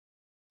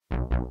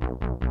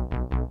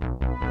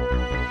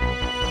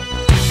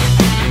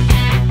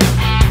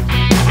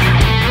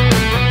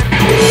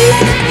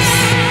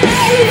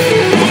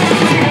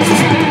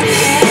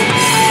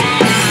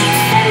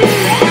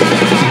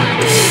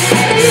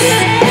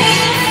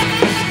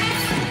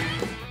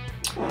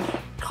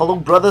Hello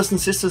brothers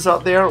and sisters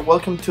out there,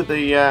 welcome to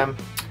the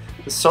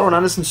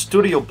Andersen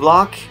studio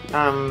blog.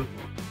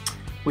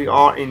 We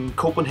are in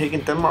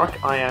Copenhagen,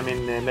 Denmark. I am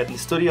in Metal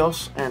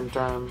Studios, and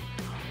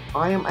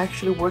I am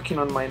actually working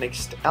on my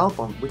next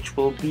album, which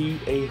will be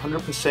a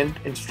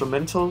 100%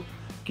 instrumental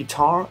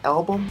guitar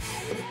album.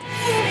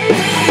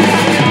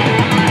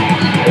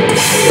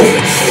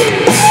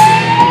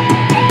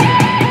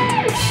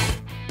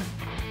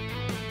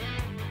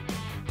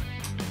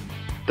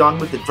 Done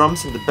with the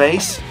drums and the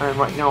bass, and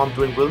right now I'm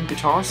doing rhythm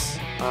guitars.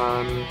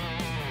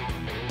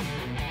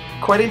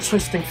 Quite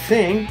interesting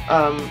thing,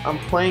 I'm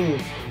playing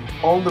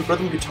all the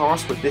rhythm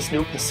guitars with this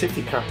new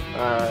Pacifica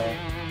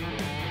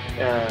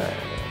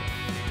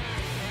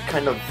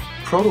kind of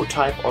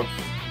prototype of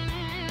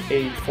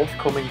a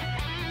forthcoming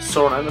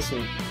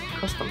Andersen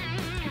custom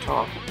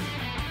guitar.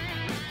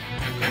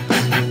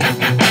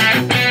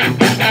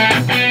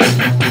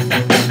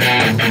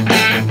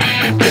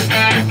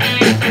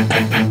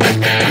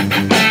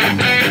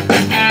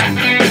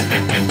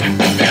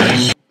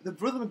 The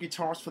rhythm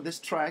guitars for this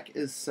track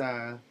is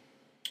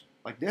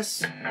like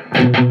this,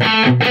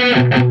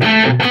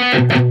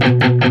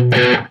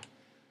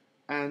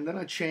 and then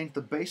I change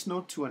the bass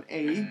note to an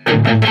A,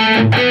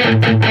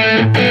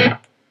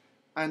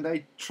 and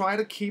I try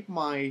to keep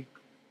my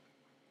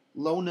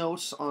low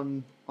notes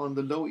on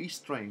the low E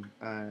string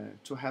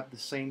to have the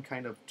same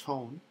kind of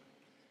tone.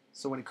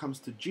 So when it comes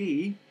to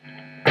G,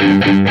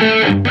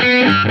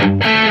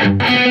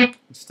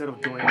 instead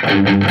of doing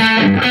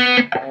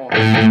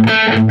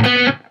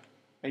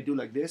I do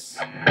like this,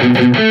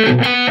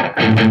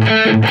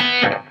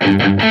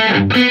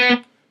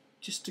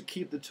 just to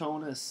keep the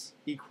tone as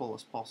equal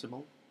as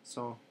possible.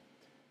 So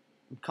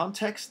in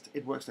context,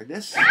 it works like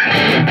this.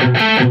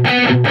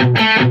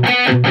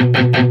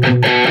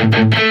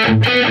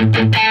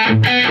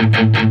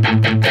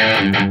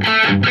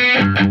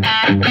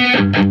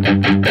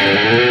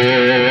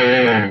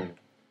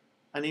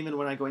 And even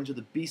when I go into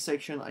the B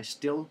section, I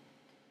still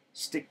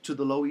stick to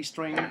the low E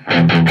string.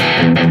 And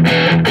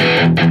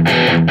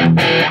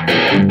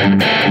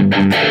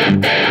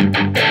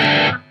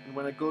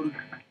when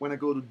I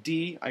go to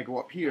D, I go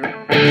up here.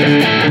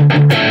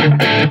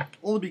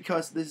 Only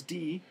because this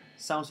D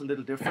sounds a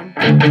little different.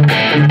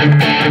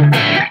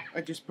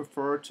 I just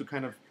prefer to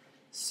kind of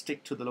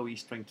stick to the low E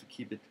string to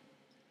keep it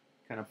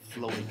kind of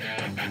flowing.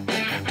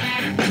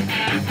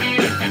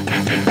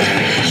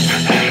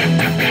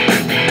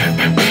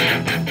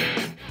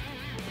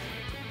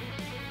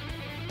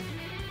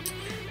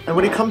 And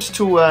when it comes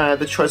to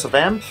the choice of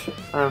amp,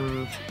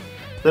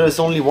 there is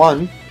only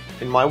one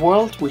in my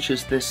world, which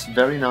is this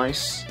very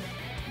nice,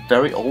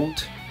 very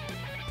old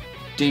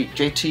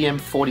JTM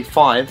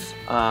 45.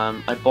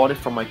 I bought it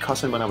from my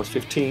cousin when I was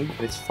 15.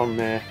 It's from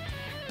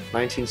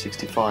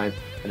 1965,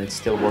 and it's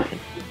still working.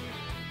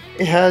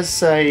 It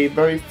has a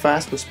very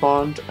fast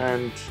response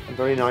and a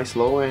very nice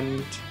low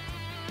end,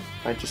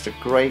 and just a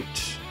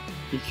great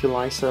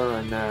equalizer,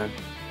 and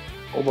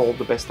overall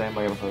the best amp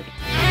I ever heard.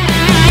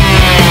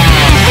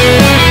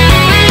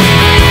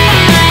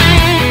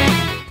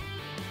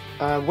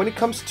 When it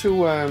comes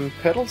to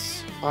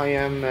pedals, I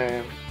am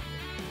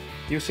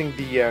using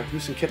the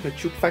Houston Kettner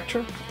Tube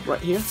Factor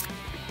right here.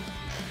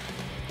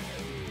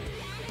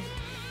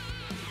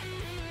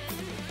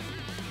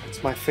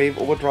 It's my fave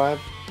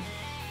overdrive.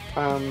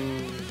 I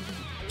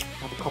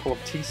have a couple of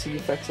TC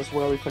effects as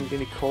well. If I need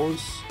any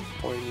chorus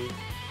or any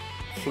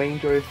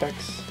flanger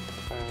effects,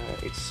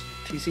 it's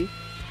TC.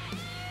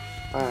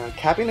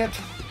 Cabinet,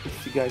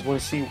 if you guys want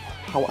to see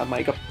how I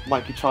make up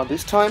my guitar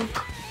this time.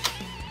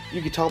 You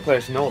guitar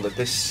players know that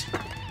this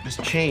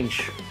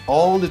change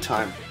all the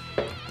time.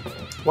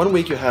 One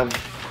week you have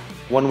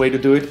one way to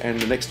do it, and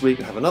the next week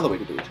you have another way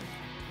to do it.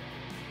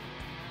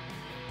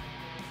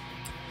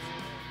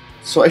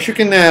 So as you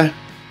can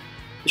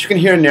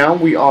hear now,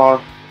 we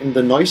are in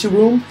the noisy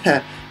room.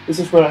 This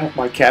is where I have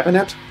my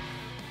cabinet,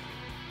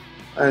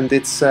 and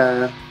it's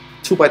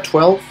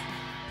 2x12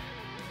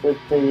 with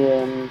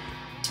the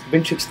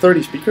vintage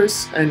 30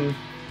 speakers and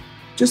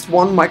just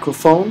one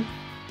microphone,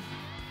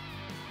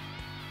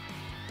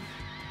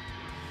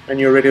 and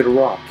you're ready to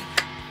rock.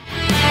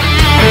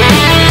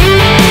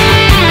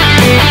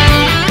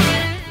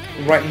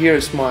 Right here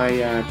is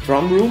my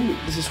drum room.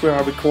 This is where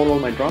I record all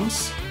my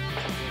drums.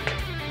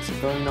 It's a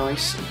very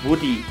nice,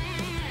 woody,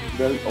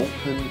 very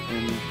open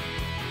and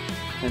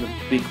kind of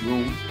big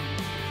room.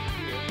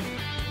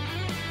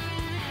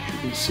 As you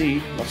can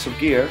see, lots of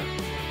gear,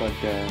 but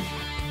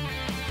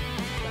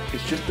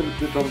it's just the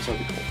drums I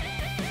record.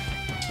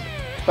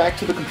 Back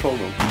to the control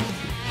room.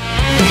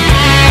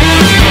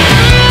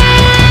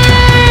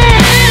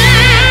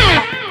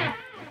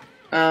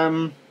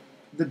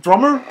 The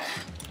drummer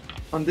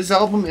on this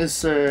album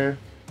is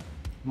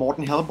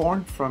Morten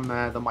Helleborn from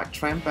the Mike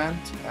Tramp band.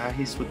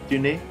 He's with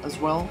Dune as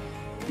well.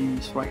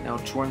 He's right now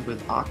touring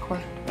with Aqua,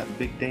 that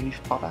big Danish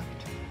pop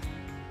act.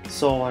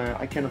 So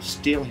I kind of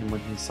steal him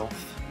when he's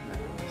off.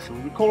 So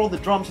we record all the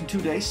drums in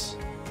 2 days,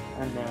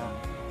 and I'm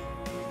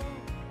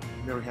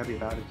very happy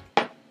about it.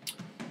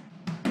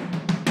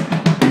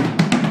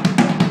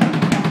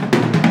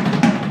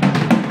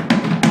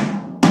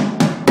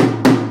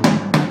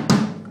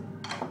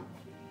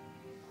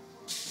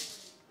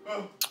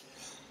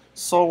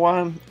 So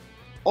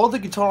all the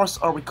guitars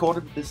are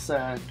recorded with this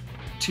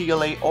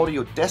TLA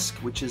audio desk,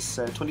 which is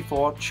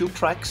 24 tube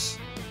tracks.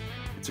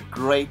 It's a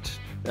great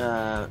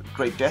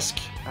desk.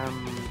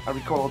 I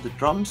record all the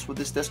drums with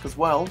this desk as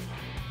well.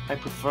 I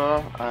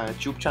prefer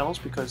tube channels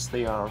because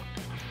they are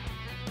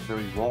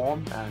very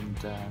warm, and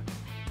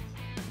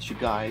as you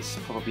guys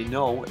probably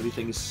know,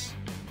 everything is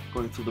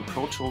going through the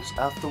Pro Tools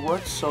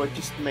afterwards, so it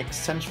just makes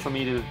sense for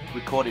me to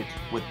record it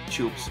with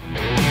tubes.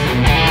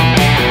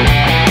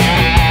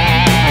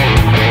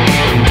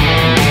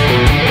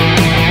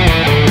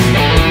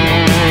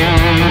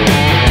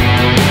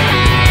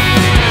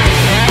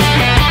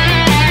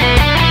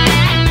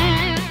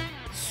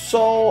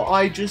 So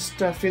I just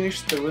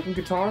finished the rhythm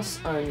guitars,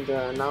 and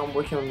now I'm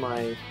working on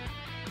my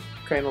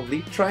kind of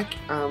lead track.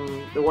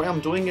 The way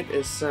I'm doing it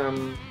is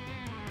I'm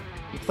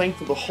playing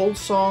through the whole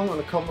song on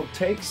a couple of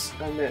takes,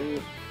 and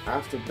then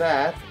after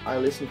that I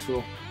listen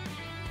to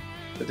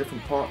the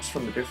different parts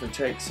from the different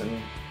takes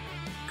and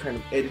kind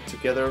of edit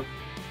together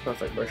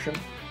perfect version.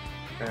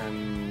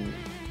 And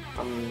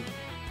I'm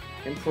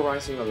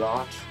improvising a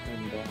lot,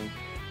 and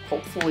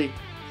hopefully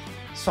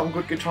some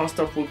good guitar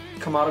stuff will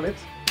come out of it.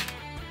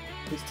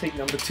 Here's take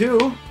number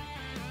 2.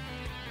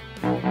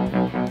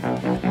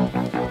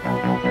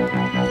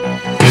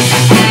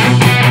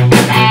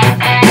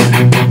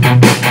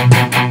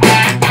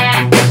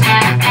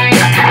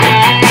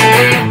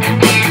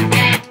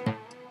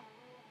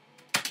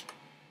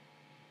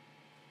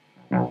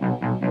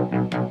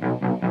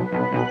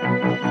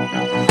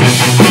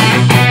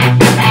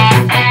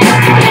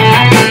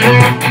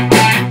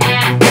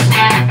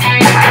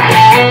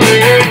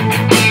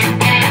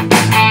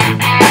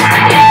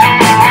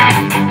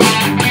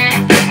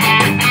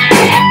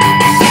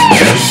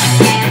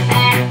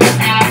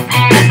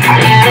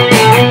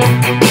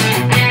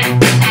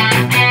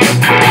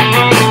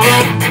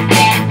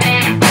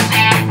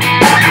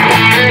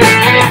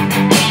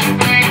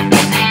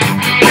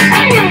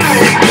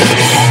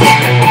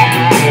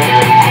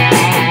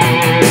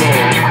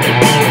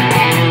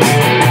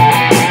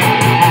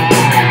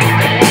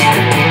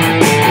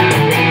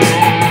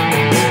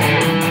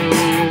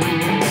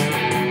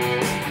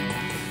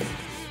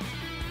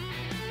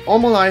 All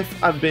my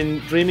life I've been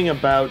dreaming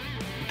about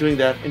doing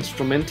that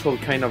instrumental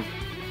kind of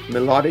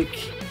melodic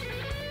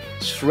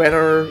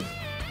shredder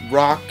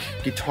rock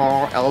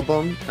guitar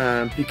album,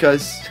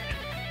 because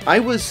I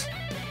was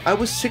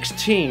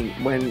 16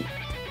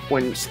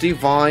 when Steve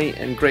Vai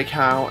and Greg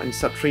Howe and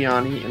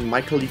Satriani and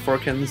Michael Lee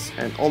Firkins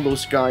and all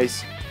those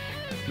guys,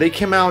 they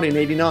came out in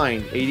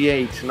 89,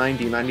 88,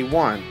 90,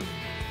 91.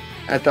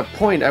 At that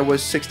point I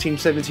was 16,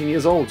 17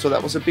 years old, so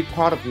that was a big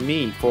part of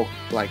me for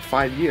like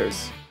 5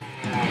 years.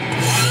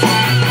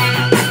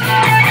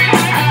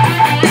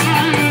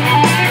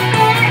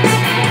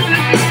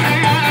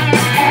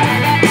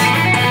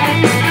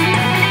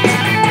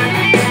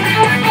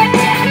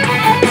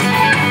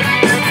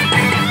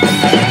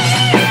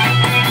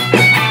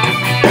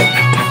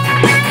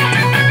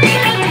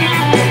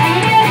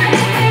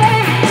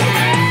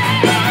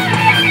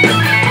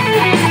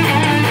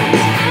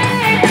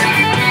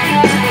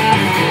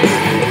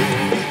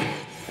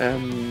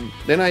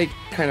 Then I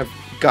kind of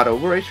got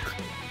over it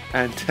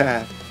and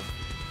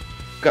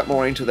got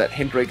more into that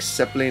Hendrix,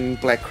 Zeppelin,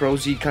 Black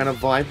Crowsy kind of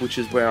vibe, which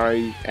is where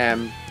I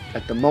am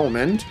at the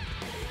moment.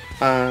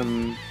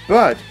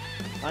 But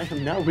I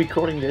am now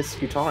recording this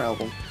guitar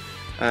album,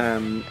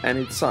 and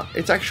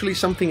it's actually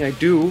something I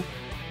do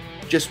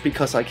just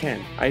because I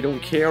can. I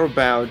don't care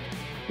about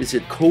is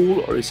it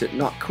cool or is it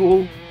not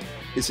cool,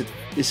 is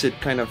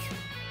it kind of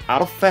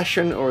out of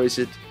fashion or is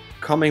it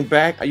coming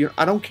back.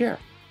 I don't care.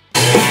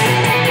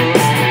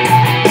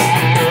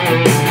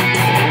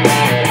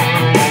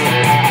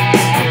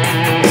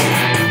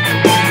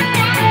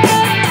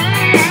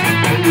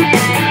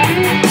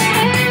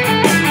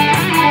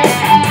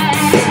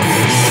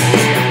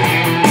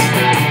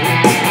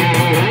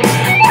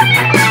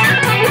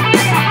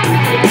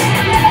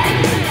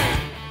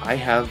 I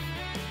have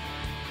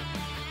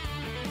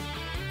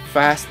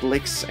fast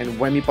licks and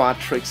whammy bar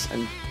tricks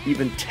and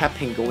even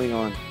tapping going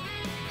on,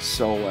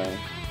 so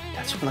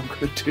that's what I'm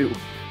gonna do.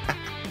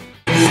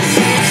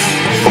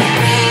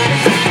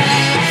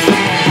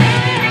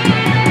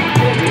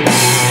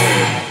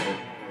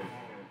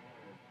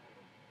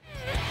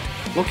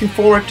 Looking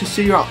forward to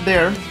see you out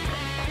there.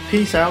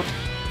 Peace out,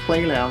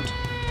 play loud.